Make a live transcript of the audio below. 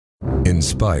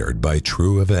Inspired by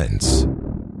true events,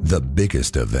 the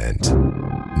biggest event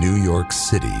New York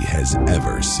City has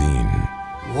ever seen.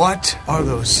 What are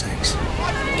those things?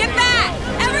 Get back!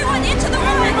 Everyone into the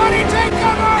room! Everybody take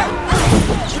cover!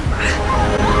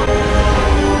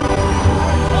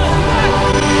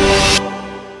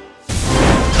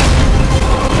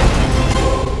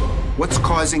 What's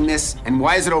causing this, and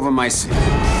why is it over my city?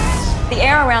 The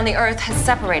air around the Earth has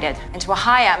separated into a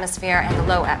high atmosphere and a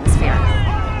low atmosphere.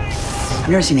 I've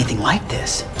never seen anything like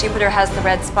this. Jupiter has the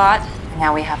red spot, and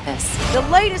now we have this. The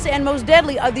latest and most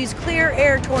deadly of these clear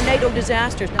air tornado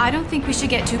disasters. I don't think we should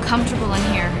get too comfortable in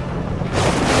here.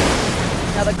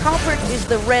 Now the culprit is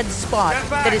the red spot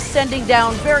that is sending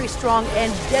down very strong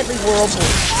and deadly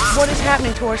whirlpools. What is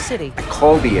happening to our city? I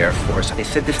called the Air Force. They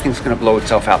said this thing's gonna blow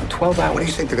itself out in 12 hours. What do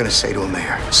you think they're gonna say to a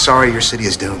mayor? Sorry, your city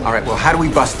is doomed. All right, well, how do we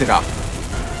bust it up?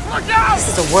 Look out!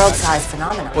 This is a world-sized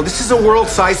phenomenon. Well, this is a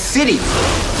world-sized city.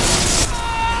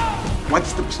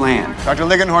 What's the plan? Dr.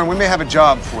 Ligenhorn, we may have a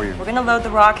job for you. We're gonna load the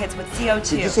rockets with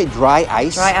CO2. Did you say dry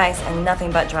ice? Dry ice and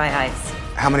nothing but dry ice.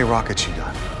 How many rockets you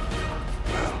got?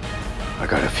 Well, I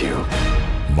got a few.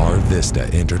 Mar Vista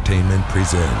Entertainment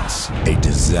presents a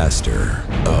disaster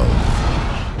of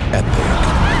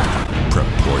epic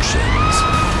proportions.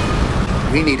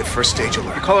 We need a first stage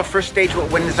alert. You call a first stage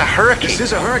when there's a hurricane? This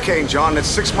is a hurricane, John. That's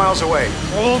 6 miles away.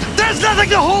 There's nothing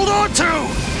to hold on to!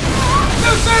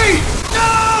 Lucy!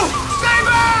 No! Stay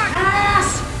back!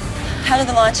 How did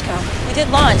the launch go? We did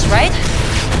launch, right?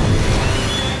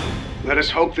 Let us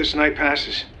hope this night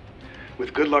passes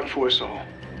with good luck for us all.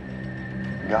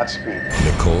 Godspeed.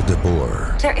 Nicole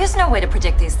DeBoer, There is no way to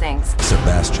predict these things.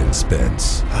 Sebastian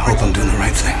Spence, I hope I'm doing the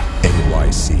right thing.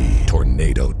 NYC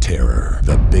Tornado Terror,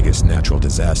 the biggest natural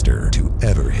disaster to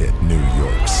ever hit New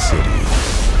York City.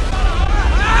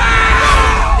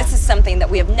 This is something that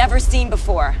we have never seen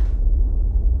before.